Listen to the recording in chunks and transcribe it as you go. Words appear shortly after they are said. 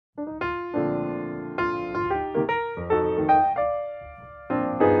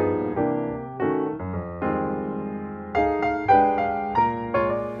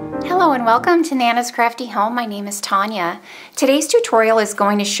Hello and welcome to Nana's Crafty Home. My name is Tanya. Today's tutorial is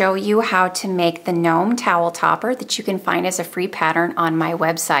going to show you how to make the Gnome Towel Topper that you can find as a free pattern on my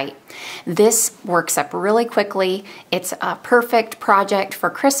website. This works up really quickly. It's a perfect project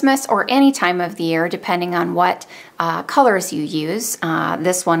for Christmas or any time of the year depending on what colors you use.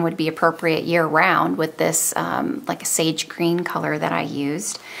 This one would be appropriate year-round with this like a sage green color that I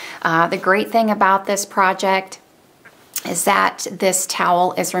used. The great thing about this project is that this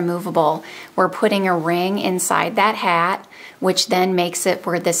towel is removable. We're putting a ring inside that hat, which then makes it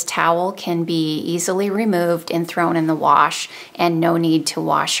where this towel can be easily removed and thrown in the wash, and no need to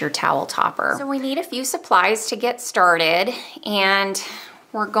wash your towel topper. So we need a few supplies to get started, and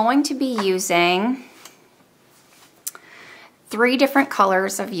we're going to be using 3 different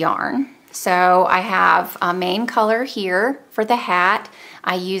colors of yarn. So I have a main color here for the hat.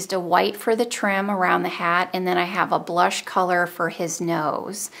 I used a white for the trim around the hat, and then I have a blush color for his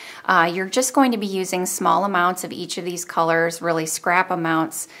nose. You're just going to be using small amounts of each of these colors, really scrap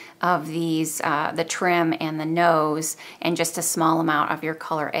amounts of these, the trim and the nose, and just a small amount of your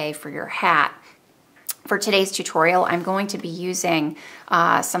color A for your hat. For today's tutorial, I'm going to be using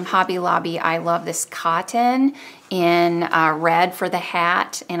some Hobby Lobby I Love This Cotton in red for the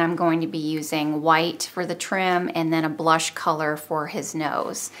hat, and I'm going to be using white for the trim and then a blush color for his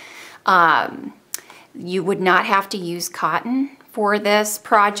nose. You would not have to use cotton for this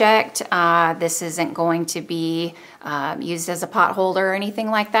project. This isn't going to be used as a pot holder or anything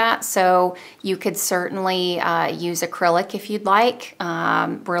like that, so you could certainly use acrylic if you'd like.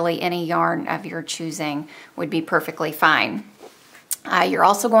 Really any yarn of your choosing would be perfectly fine. You're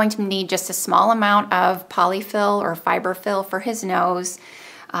also going to need just a small amount of polyfill or fiber fill for his nose.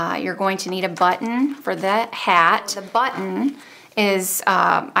 You're going to need a button for the hat. The button is,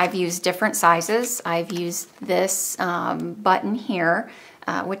 I've used different sizes. I've used this button here,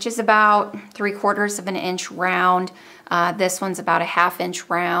 which is about 3/4 of an inch round. This one's about a 1/2 inch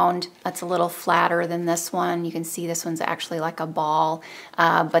round. That's a little flatter than this one. You can see this one's actually like a ball,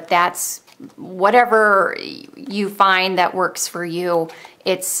 but that's whatever you find that works for you.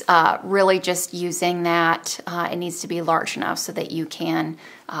 It's really just using that. It needs to be large enough so that you can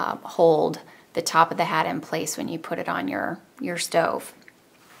hold the top of the hat in place when you put it on your stove.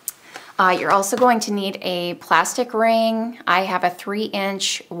 You're also going to need a plastic ring. I have a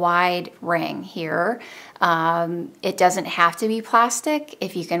 3-inch wide ring here. It doesn't have to be plastic.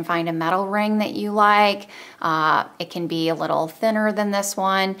 If you can find a metal ring that you like, it can be a little thinner than this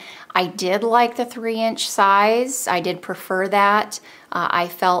one. I did like the 3-inch size. I did prefer that. I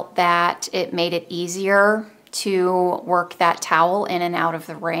felt that it made it easier to work that towel in and out of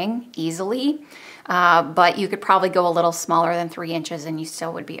the ring easily. But you could probably go a little smaller than 3 inches and you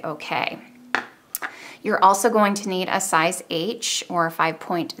still would be okay. You're also going to need a size H or a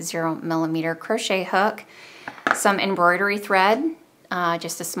 5.0 millimeter crochet hook, some embroidery thread,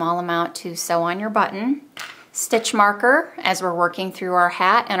 just a small amount to sew on your button, stitch marker as we're working through our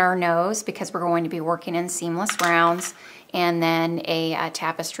hat and our nose because we're going to be working in seamless rounds, and then a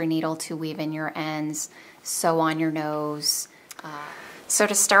tapestry needle to weave in your ends, sew on your nose. So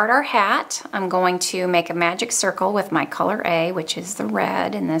to start our hat, I'm going to make a magic circle with my color A, which is the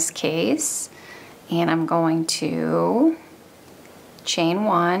red in this case. And I'm going to chain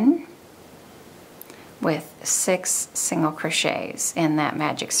 1 with 6 single crochets in that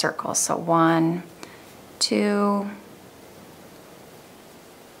magic circle. So 1, 2,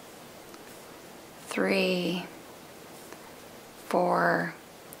 3, 4,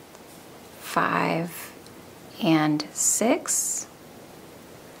 5, and 6.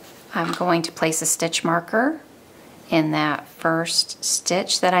 I'm going to place a stitch marker in that first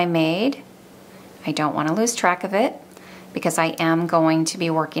stitch that I made. I don't want to lose track of it because I am going to be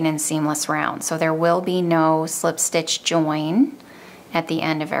working in seamless rounds. So there will be no slip stitch join at the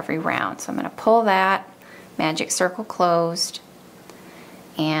end of every round. So I'm going to pull that, magic circle closed,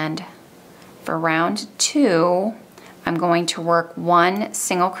 and for round 2, I'm going to work 1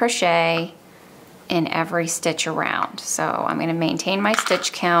 single crochet in every stitch around. So I'm going to maintain my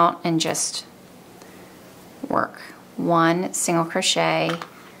stitch count and just work 1 single crochet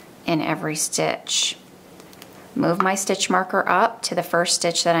in every stitch. Move my stitch marker up to the first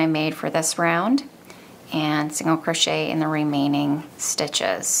stitch that I made for this round and single crochet in the remaining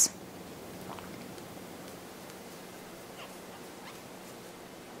stitches.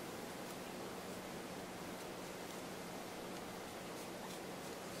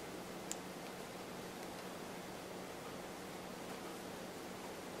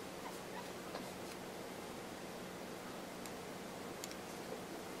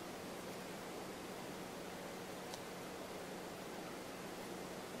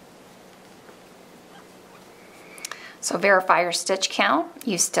 So verify your stitch count.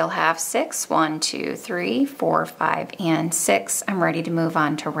 You still have 6. 1, 2, 3, 4, 5, and 6. I'm ready to move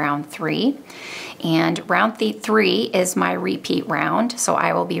on to round 3. And round 3 is my repeat round. So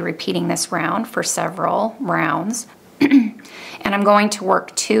I will be repeating this round for several rounds. And I'm going to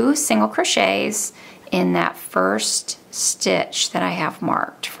work 2 single crochets in that first stitch that I have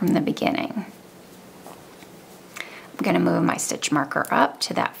marked from the beginning. I'm going to move my stitch marker up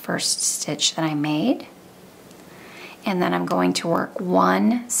to that first stitch that I made. And then I'm going to work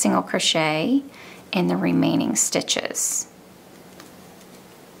 1 single crochet in the remaining stitches.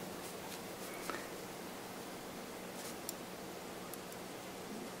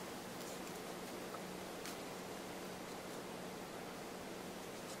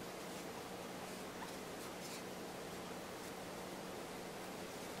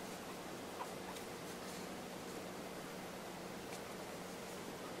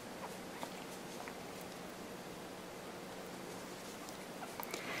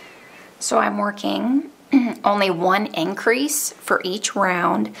 So I'm working only 1 increase for each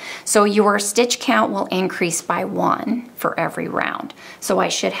round. So your stitch count will increase by 1 for every round. So I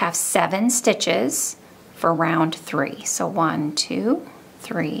should have 7 stitches for round 3. So 1, 2,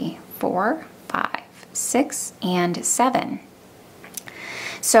 3, 4, 5, 6, and 7.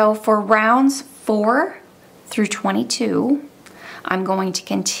 So for rounds 4 through 22, I'm going to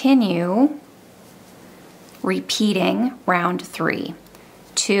continue repeating round 3.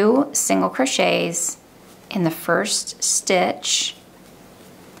 2 single crochets in the first stitch.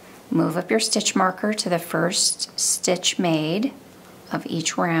 Move up your stitch marker to the first stitch made of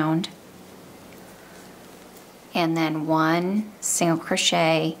each round. And then 1 single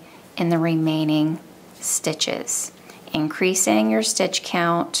crochet in the remaining stitches, increasing your stitch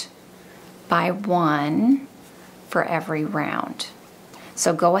count by 1 for every round.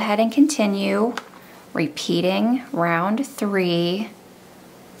 So go ahead and continue repeating round 3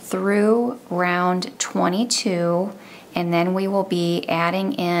 through round 22, and then we will be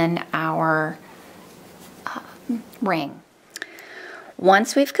adding in our ring.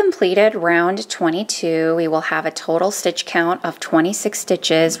 Once we've completed round 22, we will have a total stitch count of 26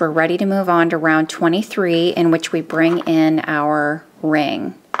 stitches. We're ready to move on to round 23, in which we bring in our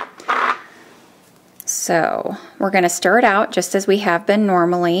ring. So we're going to start out just as we have been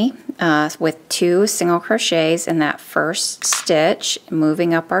normally with 2 single crochets in that first stitch,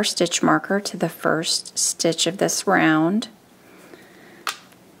 moving up our stitch marker to the first stitch of this round.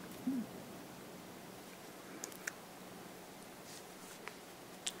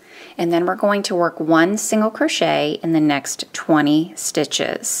 And then we're going to work 1 single crochet in the next 20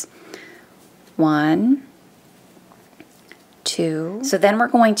 stitches. 1, 2. So then we're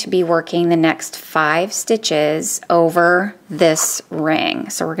going to be working the next 5 stitches over this ring.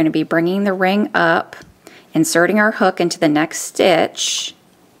 So we're going to be bringing the ring up, inserting our hook into the next stitch,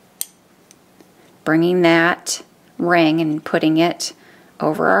 bringing that ring and putting it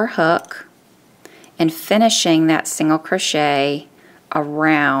over our hook, and finishing that single crochet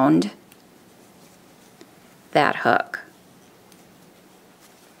around that hook.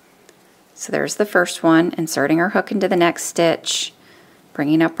 So there's the first one, inserting our hook into the next stitch,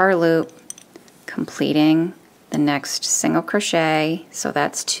 bringing up our loop, completing the next single crochet. So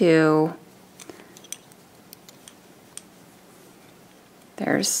that's 2.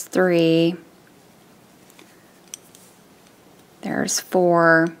 There's 3. There's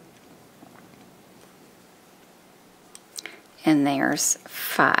 4. And there's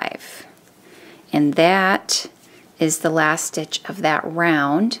 5. And that is the last stitch of that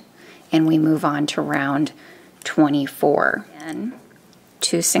round. And we move on to round 24. And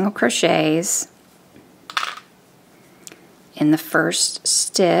 2 single crochets in the first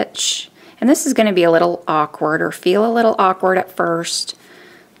stitch. And this is going to be a little awkward or feel a little awkward at first,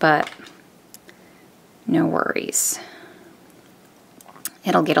 but no worries.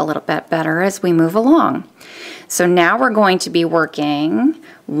 It'll get a little bit better as we move along. So now we're going to be working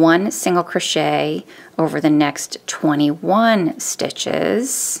 1 single crochet over the next 21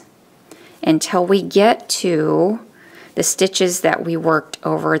 stitches until we get to the stitches that we worked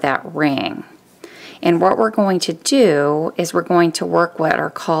over that ring. And what we're going to do is we're going to work what are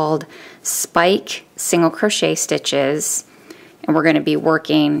called spike single crochet stitches, and we're going to be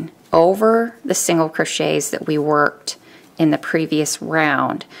working over the single crochets that we worked in the previous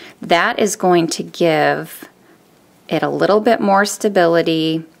round. That is going to give it a little bit more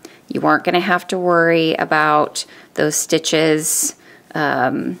stability. You aren't going to have to worry about those stitches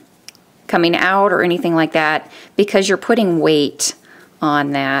coming out or anything like that, because you're putting weight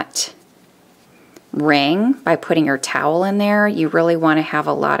on that ring by putting your towel in there. You really want to have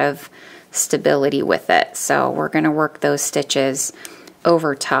a lot of stability with it. So we're going to work those stitches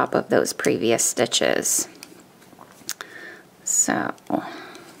over top of those previous stitches. So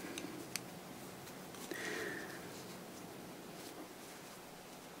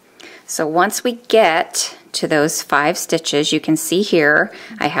once we get to those 5 stitches, you can see here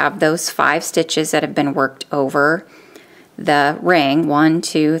I have those 5 stitches that have been worked over the ring. 1,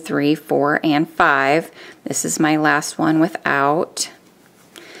 2, 3, 4, and 5. This is my last one without.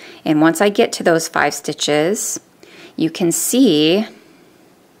 And once I get to those 5 stitches, you can see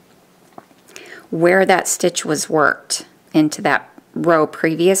where that stitch was worked into that row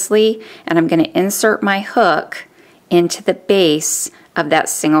previously, and I'm going to insert my hook into the base of that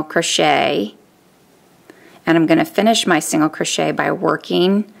single crochet, and I'm going to finish my single crochet by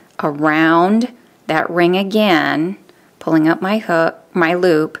working around that ring again, pulling up my hook, my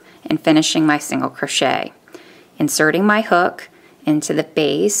loop, and finishing my single crochet, inserting my hook into the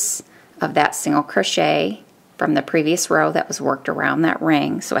base of that single crochet from the previous row that was worked around that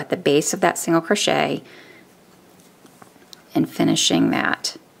ring, so at the base of that single crochet, and finishing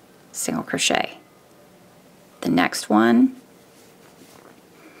that single crochet. The next one,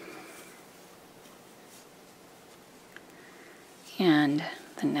 and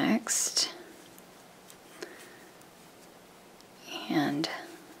the next, and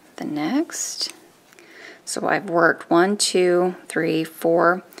the next. So I've worked 1, 2, 3,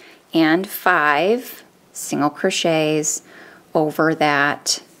 4, and 5 single crochets over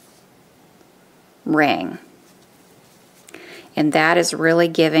that ring. And that is really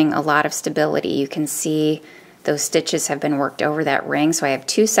giving a lot of stability. You can see those stitches have been worked over that ring. So I have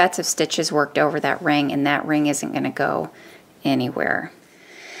 2 sets of stitches worked over that ring, and that ring isn't going to go anywhere.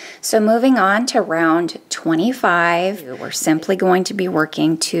 So moving on to round 25, we're simply going to be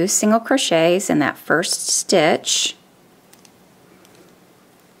working 2 single crochets in that first stitch.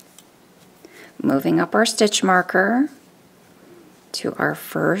 Moving up our stitch marker to our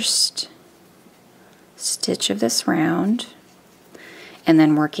first stitch of this round, and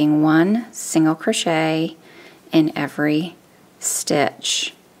then working 1 single crochet in every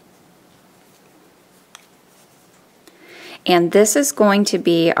stitch. And this is going to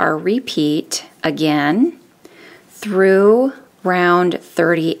be our repeat again through round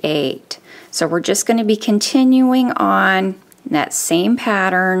 38. So we're just going to be continuing on that same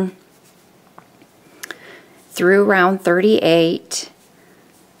pattern through round 38.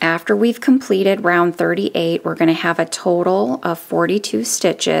 After we've completed round 38, we're going to have a total of 42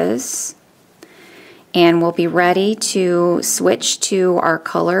 stitches, and we'll be ready to switch to our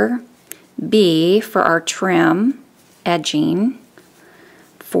color B for our trim edging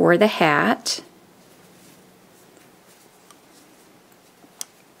for the hat.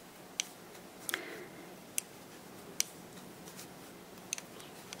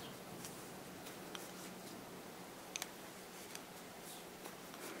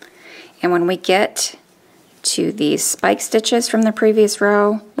 And when we get to these spike stitches from the previous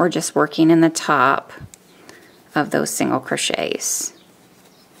row, we're just working in the top of those single crochets.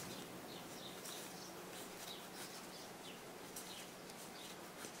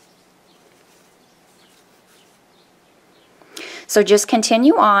 So just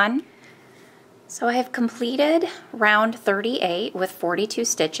continue on. So I have completed round 38 with 42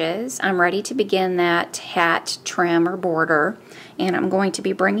 stitches. I'm ready to begin that hat trim or border, and I'm going to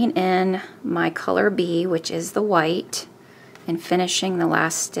be bringing in my color B, which is the white, and finishing the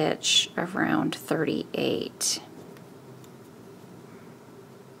last stitch of round 38.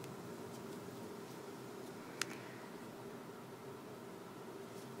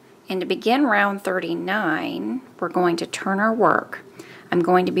 And to begin round 39, we're going to turn our work. I'm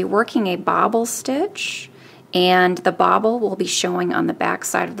going to be working a bobble stitch, and the bobble will be showing on the back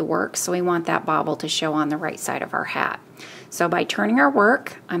side of the work, so we want that bobble to show on the right side of our hat. So by turning our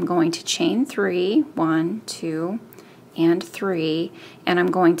work, I'm going to chain 3, 1, 2, and 3, and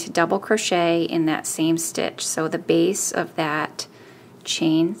I'm going to double crochet in that same stitch. So the base of that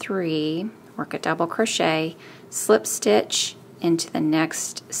chain 3, work a double crochet, slip stitch into the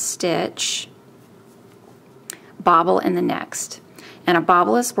next stitch, bobble in the next. And a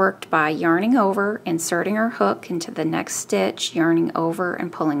bobble is worked by yarning over, inserting our hook into the next stitch, yarning over,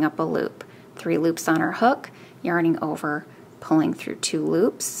 and pulling up a loop. 3 loops on our hook, yarning over, pulling through 2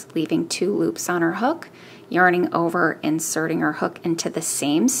 loops, leaving 2 loops on our hook, yarning over, inserting our hook into the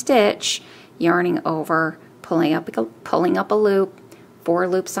same stitch, yarning over, pulling up a loop, 4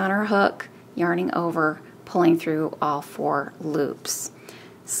 loops on our hook, yarning over, pulling through all 4 loops.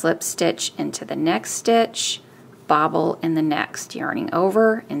 Slip stitch into the next stitch, bobble in the next, yarning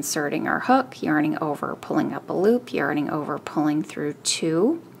over, inserting our hook, yarning over, pulling up a loop, yarning over, pulling through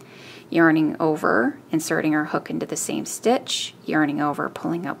 2, yarning over, inserting our hook into the same stitch, yarning over,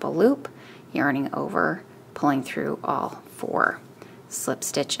 pulling up a loop, yarning over, pulling through all 4, slip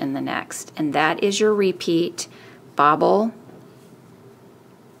stitch in the next. And that is your repeat. Bobble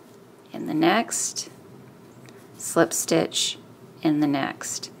in the next, slip stitch in the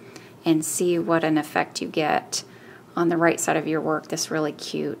next, and see what an effect you get on the right side of your work, this really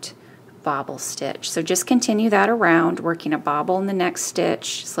cute bobble stitch. So just continue that around, working a bobble in the next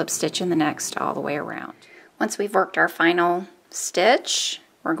stitch, slip stitch in the next, all the way around. Once we've worked our final stitch,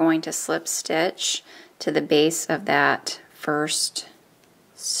 we're going to slip stitch to the base of that first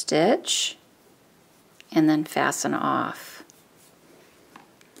stitch and then fasten off.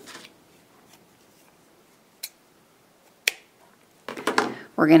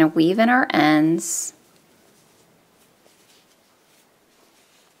 We're going to weave in our ends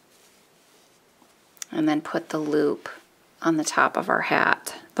and then put the loop on the top of our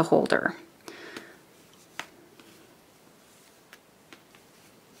hat, the holder.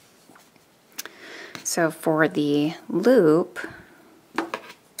 So for the loop, I'm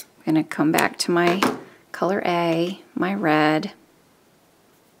going to come back to my color A, my red,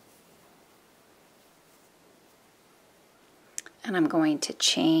 and I'm going to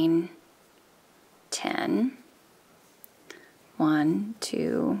chain 10. 1,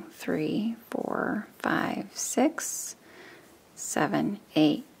 2, 3, 4, 5, 6, 7,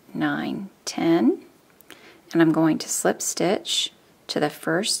 8, 9, 10. And I'm going to slip stitch to the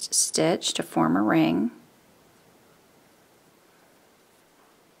first stitch to form a ring.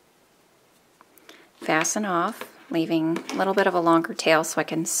 Fasten off, leaving a little bit of a longer tail so I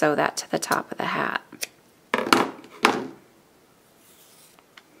can sew that to the top of the hat.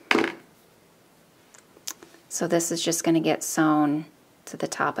 So this is just going to get sewn to the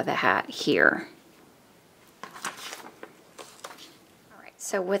top of the hat here. Alright,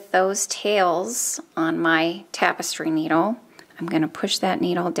 so with those tails on my tapestry needle, I'm going to push that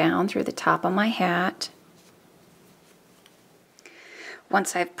needle down through the top of my hat.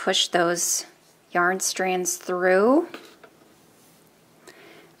 Once I've pushed those yarn strands through,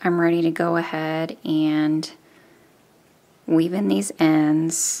 I'm ready to go ahead and weave in these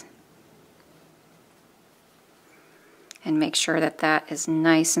ends and make sure that that is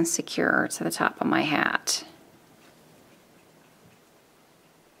nice and secure to the top of my hat.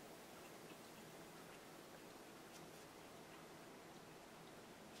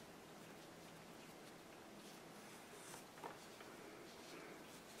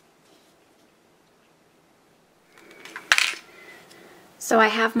 So I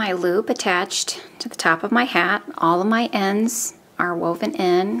have my loop attached to the top of my hat. All of my ends are woven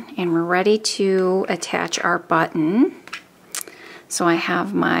in, and we're ready to attach our button. So I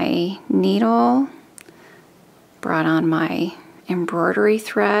have my needle, brought on my embroidery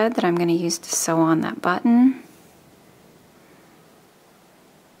thread that I'm going to use to sew on that button.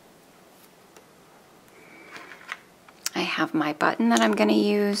 I have my button that I'm going to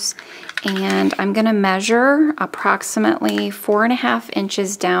use, and I'm going to measure approximately 4.5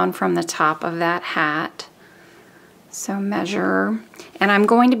 inches down from the top of that hat. So measure, and I'm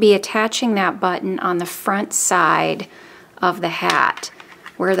going to be attaching that button on the front side of the hat.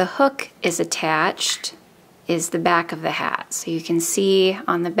 Where the hook is attached is the back of the hat. So you can see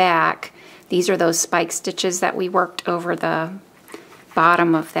on the back, these are those spike stitches that we worked over the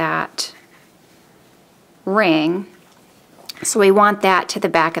bottom of that ring. So we want that to the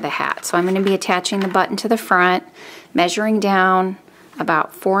back of the hat. So I'm going to be attaching the button to the front, measuring down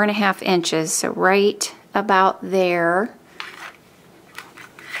about 4.5 inches, so right about there.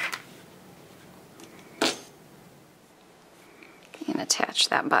 And attach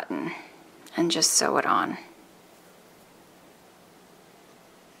that button and just sew it on.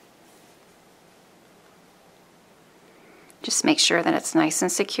 Just make sure that it's nice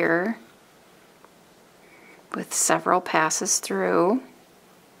and secure with several passes through.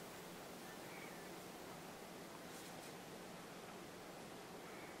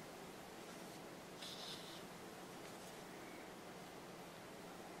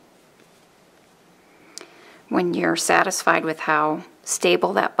 When you're satisfied with how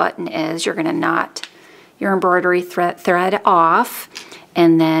stable that button is, you're going to knot your embroidery thread off,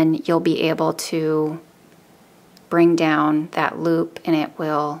 and then you'll be able to bring down that loop and it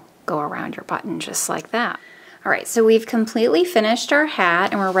will go around your button just like that. Alright, so we've completely finished our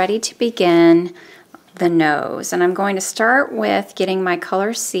hat and we're ready to begin the nose. And I'm going to start with getting my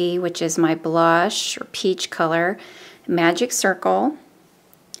color C, which is my blush or peach color, magic circle.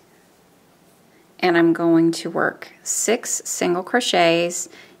 And I'm going to work 6 single crochets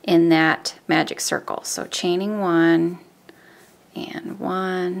in that magic circle. So chaining 1 and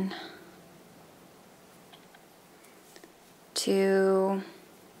 1 2,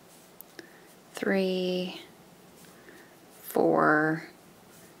 3, 4,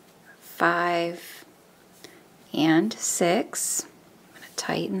 5, and 6. I'm going to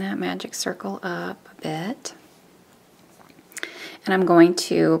tighten that magic circle up a bit. And I'm going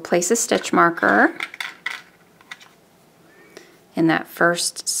to place a stitch marker in that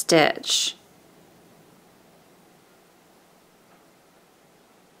first stitch.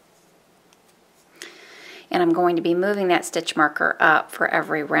 And I'm going to be moving that stitch marker up for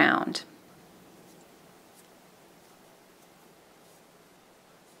every round.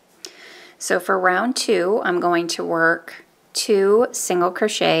 So for round 2, I'm going to work 2 single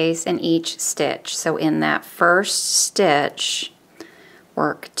crochets in each stitch. So in that first stitch,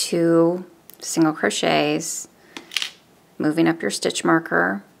 work 2 single crochets, moving up your stitch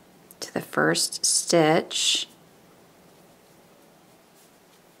marker to the first stitch.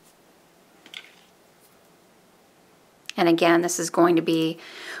 And again, this is going to be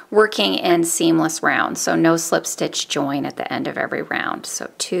working in seamless rounds, so no slip stitch join at the end of every round. So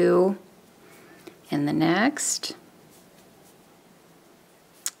 2 in the next,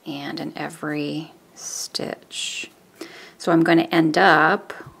 and in every stitch. So I'm going to end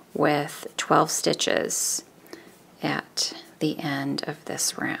up with 12 stitches at the end of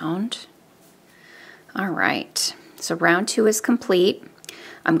this round. All right, so round 2 is complete.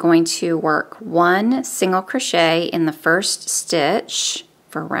 I'm going to work 1 single crochet in the first stitch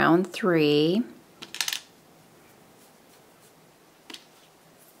for round 3.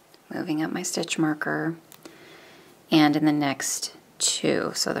 Moving up my stitch marker, and in the next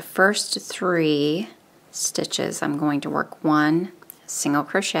 2. So the first 3 stitches I'm going to work 1 single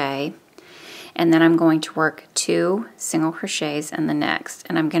crochet, and then I'm going to work 2 single crochets in the next,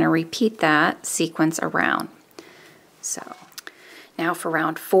 and I'm going to repeat that sequence around. So now for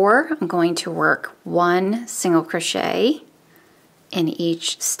round 4, I'm going to work 1 single crochet in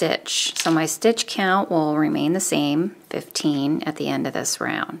each stitch. So my stitch count will remain the same, 15 at the end of this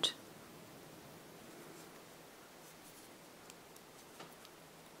round.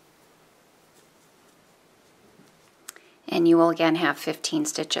 And you will again have 15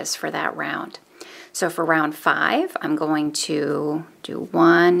 stitches for that round. So for round 5, I'm going to do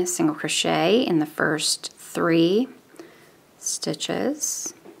 1 single crochet in the first 3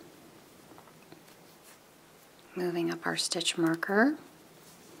 stitches, moving up our stitch marker,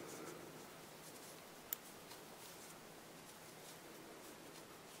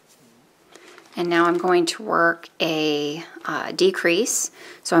 and now I'm going to work a decrease.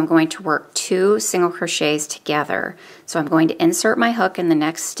 So I'm going to work 2 single crochets together. So I'm going to insert my hook in the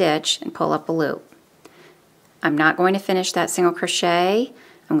next stitch and pull up a loop. I'm not going to finish that single crochet.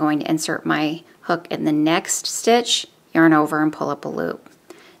 I'm going to insert my hook in the next stitch, yarn over and pull up a loop.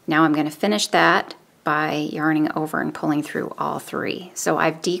 Now I'm going to finish that by yarning over and pulling through all 3. So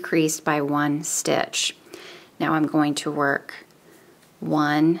I've decreased by 1 stitch. Now I'm going to work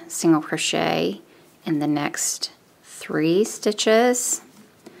 1 single crochet in the next 3 stitches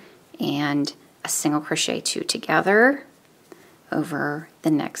and a single crochet 2 together over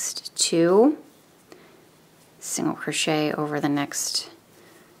the next 2, single crochet over the next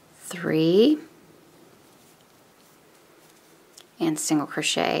 3, and single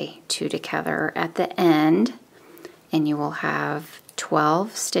crochet 2 together at the end, and you will have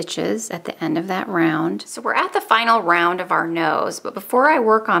 12 stitches at the end of that round. So we're at the final round of our nose, but before I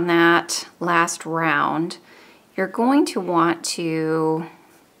work on that last round, you're going to want to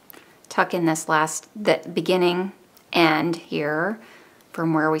tuck in this the beginning end here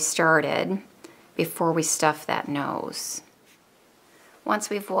from where we started before we stuff that nose. Once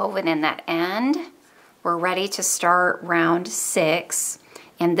we've woven in that end, we're ready to start round 6,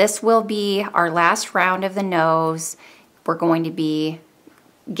 and this will be our last round of the nose. We're going to be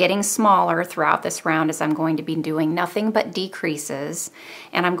getting smaller throughout this round as I'm going to be doing nothing but decreases,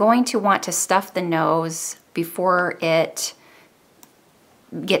 and I'm going to want to stuff the nose before it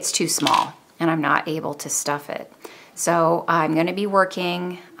gets too small and I'm not able to stuff it. So I'm going to be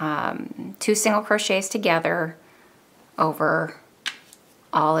working 2 single crochets together over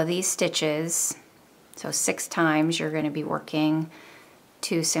all of these stitches. So 6 times you're going to be working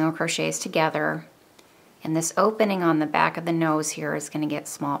 2 single crochets together, and this opening on the back of the nose here is going to get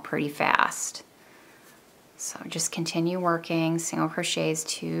small pretty fast. So just continue working single crochets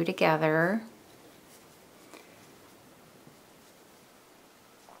 2 together.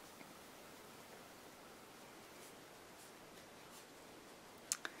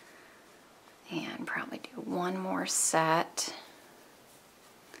 And probably do 1 more set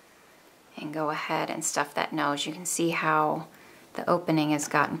and go ahead and stuff that nose. You can see how the opening has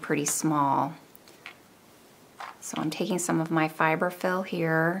gotten pretty small. So I'm taking some of my fiber fill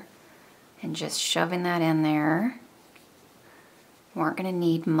here and just shoving that in there. We aren't going to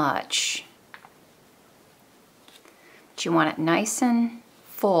need much. But you want it nice and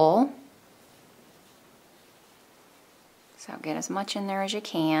full. So get as much in there as you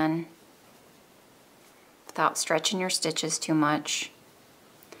can without stretching your stitches too much.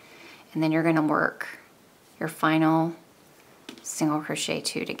 And then you're going to work your final single crochet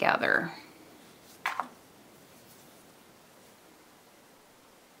 2 together.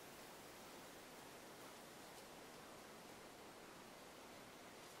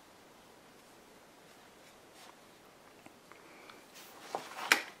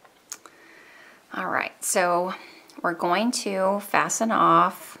 All right, so we're going to fasten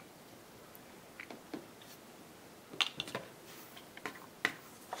off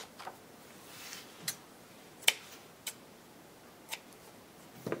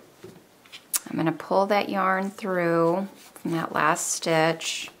I'm going to pull that yarn through from that last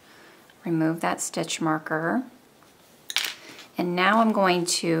stitch, remove that stitch marker, and now I'm going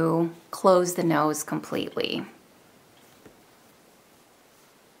to close the nose completely.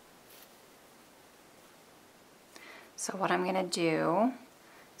 So what I'm going to do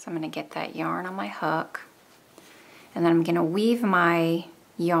is I'm going to get that yarn on my hook, and then I'm going to weave my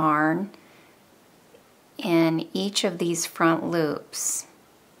yarn in each of these front loops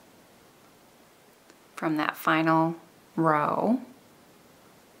from that final row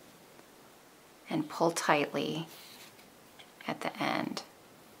and pull tightly at the end.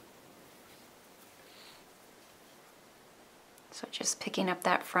 So just picking up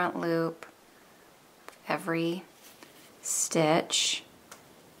that front loop every stitch,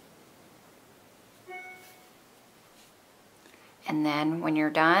 and then when you're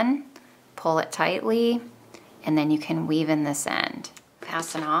done, pull it tightly, and then you can weave in this end.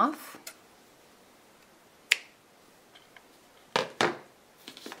 Fasten off.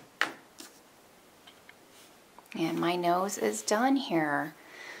 And my nose is done here.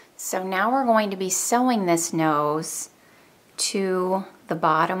 So now we're going to be sewing this nose to the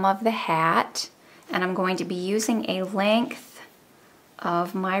bottom of the hat, and I'm going to be using a length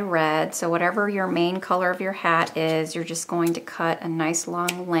of my red. So whatever your main color of your hat is, you're just going to cut a nice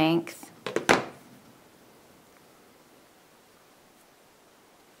long length.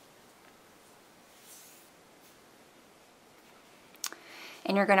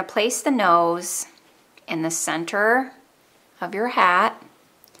 And you're going to place the nose in the center of your hat.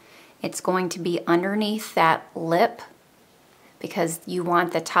 It's going to be underneath that lip because you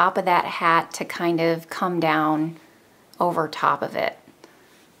want the top of that hat to kind of come down over top of it.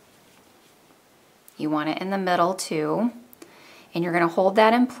 You want it in the middle too. And you're going to hold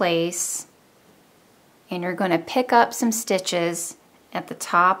that in place, and you're going to pick up some stitches at the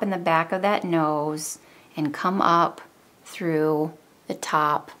top and the back of that nose and come up through the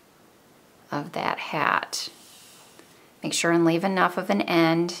top of that hat. Make sure and leave enough of an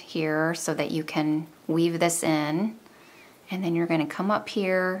end here so that you can weave this in, and then you're going to come up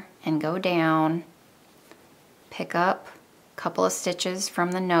here and go down, pick up a couple of stitches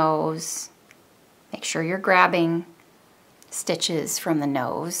from the nose. Make sure you're grabbing stitches from the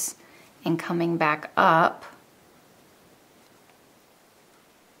nose and coming back up.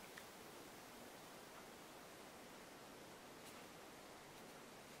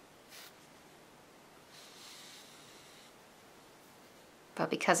 But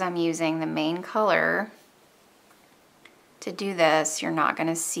because I'm using the main color to do this, you're not going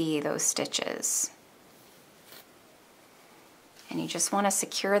to see those stitches. And you just want to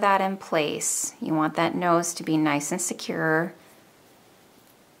secure that in place. You want that nose to be nice and secure.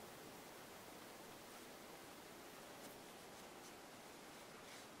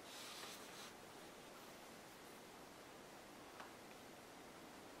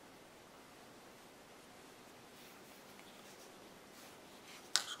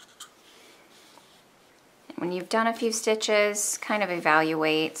 When you've done a few stitches, kind of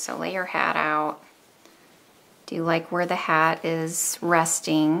evaluate. So lay your hat out. Do you like where the hat is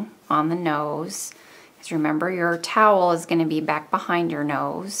resting on the nose? Because remember, your towel is going to be back behind your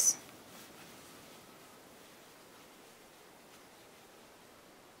nose.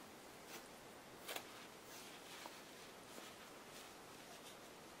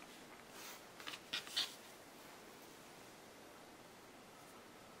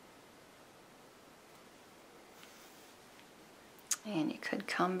 And you could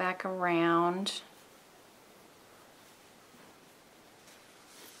come back around.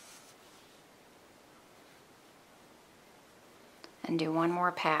 And do one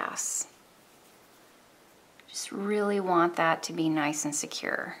more pass. Just really want that to be nice and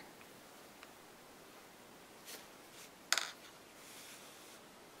secure.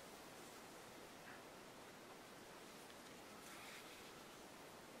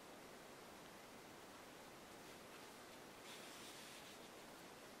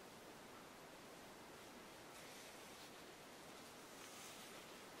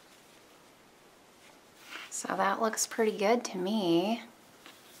 So that looks pretty good to me.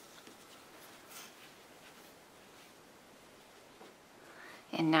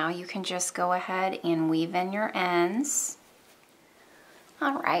 And now you can just go ahead and weave in your ends.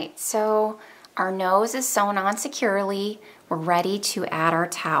 All right, so our nose is sewn on securely. We're ready to add our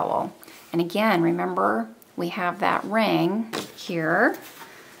towel. And again, remember, we have that ring here.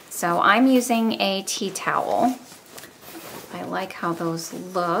 So I'm using a tea towel. I like how those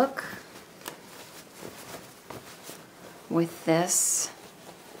look with this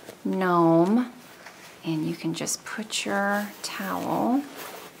gnome. And you can just put your towel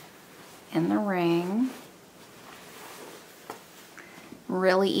in the ring.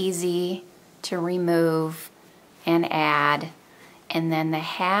 Really easy to remove and add. And then the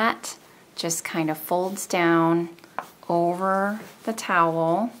hat just kind of folds down over the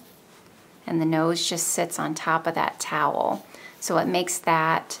towel, and the nose just sits on top of that towel. So it makes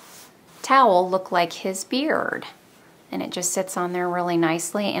that towel look like his beard. And it just sits on there really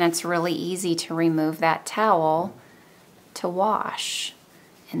nicely, and it's really easy to remove that towel to wash.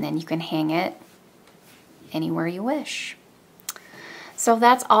 And then you can hang it anywhere you wish. So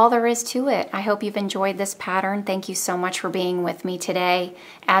that's all there is to it. I hope you've enjoyed this pattern. Thank you so much for being with me today.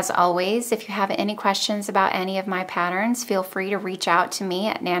 As always, if you have any questions about any of my patterns, feel free to reach out to me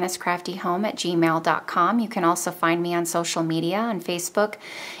at nanascraftyhome@gmail.com. You can also find me on social media on Facebook,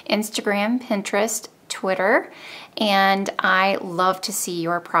 Instagram, Pinterest, Twitter, and I love to see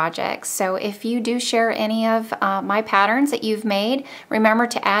your projects. So if you do share any of my patterns that you've made, remember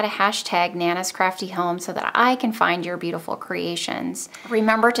to add a hashtag #NanasCraftyHome so that I can find your beautiful creations.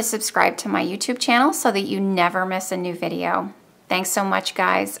 Remember to subscribe to my YouTube channel so that you never miss a new video. Thanks so much,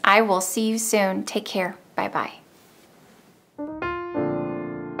 guys. I will see you soon. Take care. Bye-bye.